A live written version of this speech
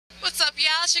What's up,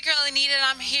 y'all? It's your girl Anita, and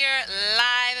I'm here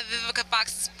live at Vivica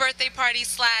Fox's birthday party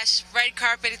 / red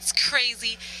carpet. It's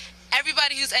crazy.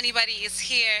 Everybody who's anybody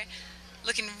is here,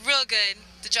 looking real good.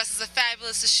 The dresses are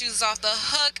fabulous. The shoes off the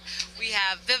hook. We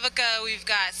have Vivica. We've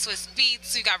got Swiss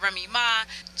Beats. We've got Remy Ma.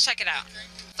 Check it out.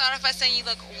 Start off by saying you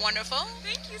look wonderful.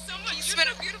 Thank you so much. You're so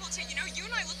beautiful too. You know, you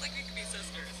and I look like we could be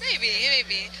sisters. Maybe,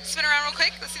 maybe. Spin around real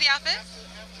quick. Let's see the outfit.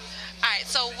 All right.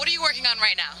 So, what are you working on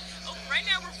right now? Oh, right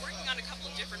now we're working on a couple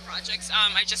of different projects.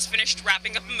 I just finished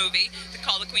wrapping up a movie, the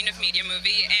Call the Queen of Media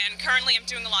movie, and currently I'm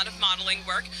doing a lot of modeling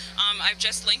work. I've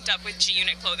just linked up with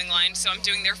G-Unit clothing line, so I'm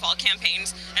doing their fall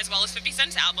campaigns, as well as 50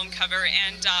 Cent's album cover,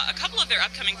 and a couple of their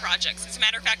upcoming projects. As a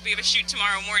matter of fact, we have a shoot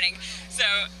tomorrow morning, so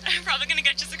I'm probably going to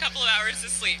get just a couple of hours of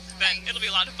sleep, but it'll be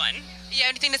a lot of fun. You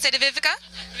have anything to say to Vivica?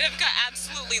 Vivica,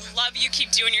 absolutely love you.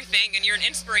 Keep doing your thing, and you're an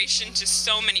inspiration to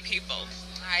so many people.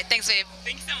 All right, thanks, babe.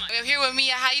 Thank you so much. We're here with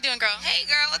Mia. How you doing, girl? Hey,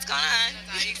 girl, what's going on?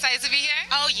 Are you excited to be here?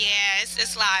 Oh, yeah,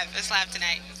 it's live. It's live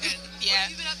tonight. Yeah. What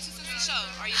have you been up to since the show?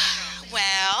 Are you girl?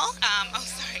 Well,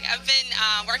 sorry. I've been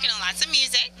working on lots of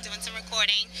music, doing some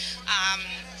recording,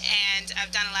 and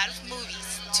I've done a lot of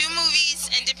movies. 2 movies,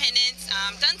 independents,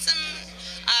 done some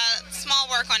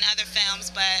small work on other films,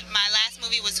 but my last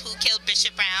movie was Who Killed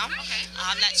Bishop Brown. Okay.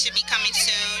 That should be coming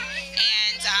soon.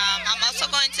 And I'm also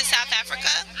going to South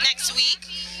Africa next week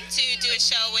to do a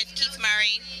show with Keith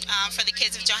Murray for the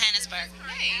kids of Johannesburg.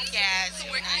 Nice. Yes. So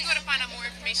where can we go to find out more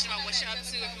information about what you're up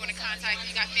to? If you want to contact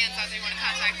you, got fans out there who want to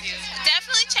contact you.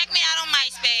 Definitely check me out on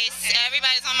MySpace. Okay.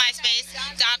 Everybody's on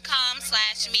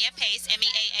MySpace.com/MiaPace,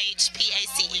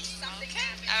 MEAHPACE. Okay.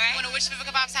 All right. Want to wish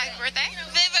Vivica Bob's happy birthday?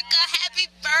 Vivica,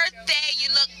 happy birthday.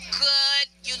 You look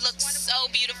good. You look so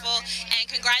beautiful. And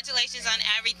congratulations on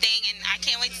everything. And I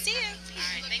can't wait to see you. All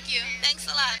right, thank you. Thanks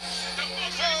a lot.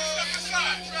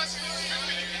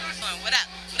 What up?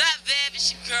 What up, Viv?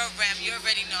 It's your girl, Ram. You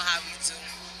already know how we do.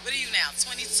 What are you now,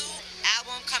 22?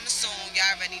 Album coming soon.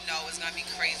 Y'all already know it's going to be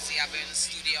crazy. I've been in the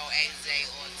studio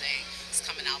all day. It's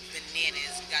coming out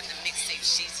bananas. We got the mixtape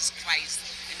Jesus Christ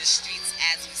in the streets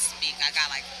as we speak. I got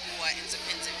like 4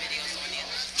 independent videos on there.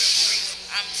 It's real crazy.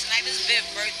 Tonight is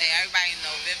Viv's birthday. Everybody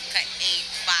know Vivica 8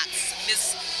 Box.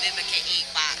 Miss Vivica 8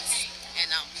 Box. And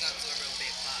we're going to do a real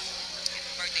big pop.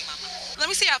 Birthday, mama. Let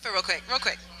me see your outfit real quick.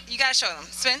 You got to show them.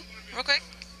 Spin, real quick.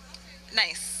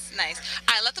 Nice. All right,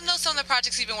 let them know some of the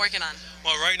projects you've been working on.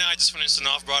 Well, right now I just finished an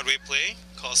off-Broadway play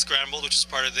called Scrambled, which is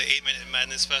part of the 8-Minute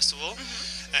Madness Festival.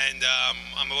 And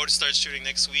I'm about to start shooting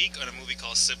next week on a movie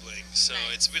called Sibling. So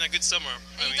It's been a good summer.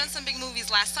 And you've done some big movies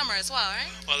last summer as well, right?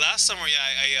 Well, last summer,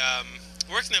 yeah, I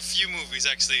worked in a few movies,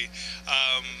 actually.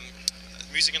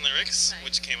 Music and Lyrics,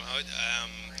 which came out.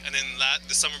 And then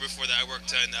the summer before that, I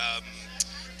worked on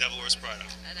Devil Wears Prada.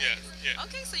 Yeah.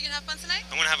 Okay, so you can have fun tonight?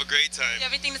 I'm going to have a great time. You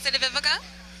have anything to say to Vivica?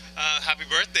 Happy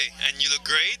birthday, and you look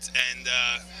great, and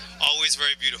always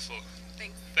very beautiful.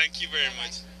 Thanks. Thank you very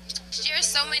much. There's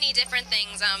so many different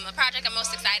things. The project I'm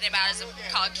most excited about is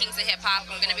called Kings of Hip Hop.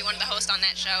 I'm going to be one of the hosts on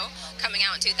that show coming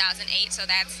out in 2008, so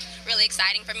that's really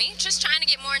exciting for me. Just trying to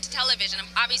get more into television. I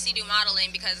obviously do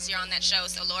modeling because you're on that show,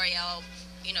 so L'Oreal,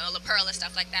 La Perla,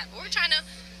 stuff like that. But we're trying to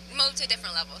move to a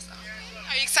different level. So.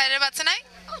 Are you excited about tonight?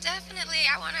 Oh, definitely.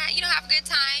 I want to, have a good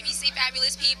time. You see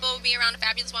fabulous people, be around a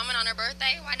fabulous woman on her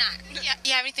birthday. Why not? Yeah.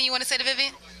 You have anything you want to say to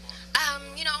Vivian?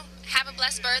 Have a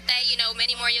blessed birthday,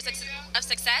 many more years of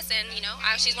success, and,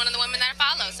 she's one of the women that I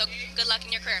follow, so good luck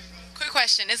in your career. Quick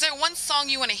question. Is there one song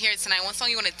you want to hear tonight, one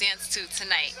song you want to dance to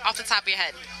tonight, off the top of your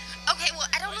head? Okay, well,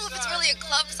 I don't know if it's really a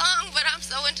club song, but I'm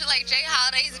so into, Jay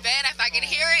Holiday's Bed. If I can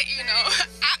hear it,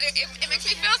 it makes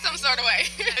me feel some sort of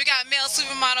way. We got male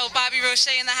supermodel Bobby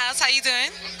Roche in the house. How you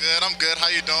doing? I'm good.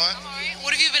 How you doing? All right.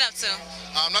 What have you been up to?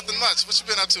 Nothing much. What you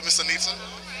been up to, Miss Anita?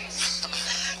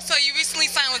 So you recently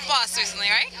signed with Boss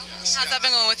right? How's that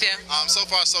been going with you? So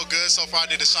far so good. So far I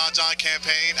did the Sean John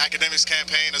campaign, academics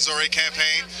campaign, Azure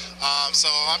campaign. So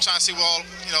I'm trying to see all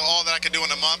that I can do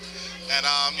in a month. And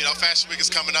Fashion Week is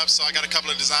coming up, so I got a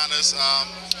couple of designers.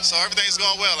 So everything's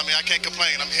going well. I mean, I can't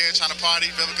complain. I'm here trying to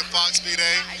party. Vivica Fox,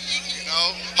 B-Day.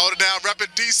 Hold it down.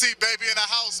 Repping DC, baby, in the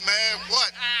house, man.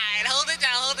 What? All right, hold it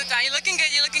down. You're looking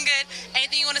good.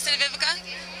 Anything you want to say to Vivica?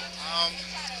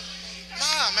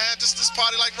 Nah, man, just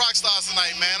party like rock stars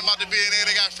tonight, man. I'm about to be in there.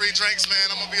 They got free drinks, man.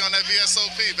 I'm going to be on that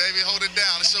VSOP, baby. Hold it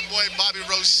down. It's your boy, Bobby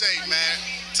Roche, man.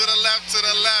 To the left.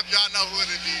 Y'all know who it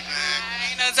be, man. All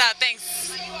right, no doubt.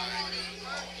 Thanks.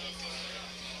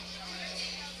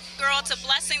 Girl, it's a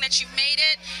blessing that you've made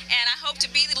it, and I hope to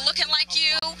be looking like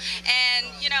you, and,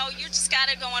 you just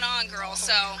got it going on, girl.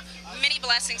 So, many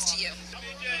blessings to you.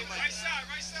 Right side.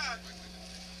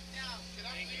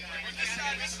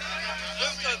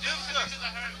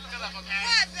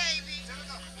 What, baby?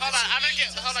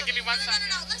 Hold on, give me 1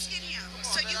 second. No, let's get him.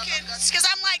 So you can, because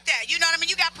I'm like that. You know what I mean?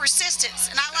 You got persistence,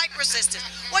 and I like persistence.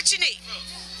 What you need?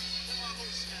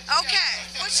 Okay.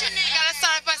 What you need? I gotta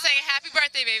start off by saying happy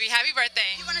birthday, baby. Happy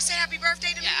birthday. You want to say happy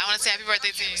birthday to me? Yeah, I want to say happy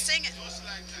birthday to you. Sing it.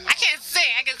 I can't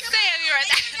sing. I can say happy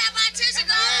birthday. Got my attention,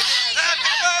 girl. Happy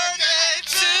birthday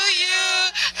to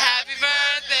you. Happy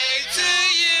birthday to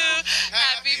you.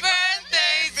 Happy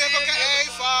birthday to Vivica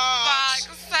A. Fox.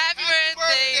 Happy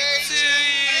birthday to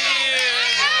you.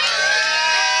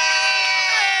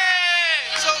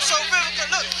 So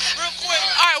Vivica, look, real quick.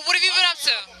 All right, what have you been up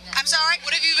to? I'm sorry?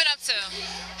 What have you been up to?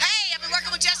 Hey, I've been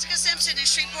working with Jessica Simpson in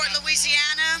Shreveport,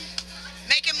 Louisiana.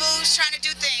 Making moves, trying to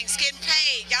do things, getting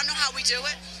paid. Y'all know how we do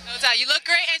it. No doubt. You look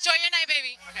great. Enjoy your night,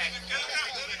 baby.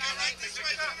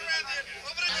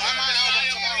 Buy my album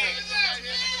tomorrow.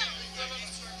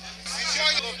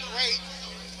 Enjoy, you look great.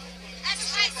 That's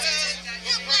right, sis.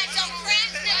 You black don't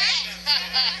crack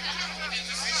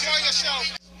Enjoy your show.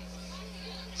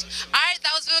 All right,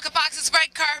 that was Vivica Fox's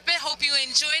Red Carpet. Hope you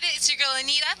enjoyed it. It's your girl,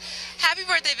 Anita. Happy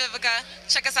birthday, Vivica.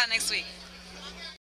 Check us out next week.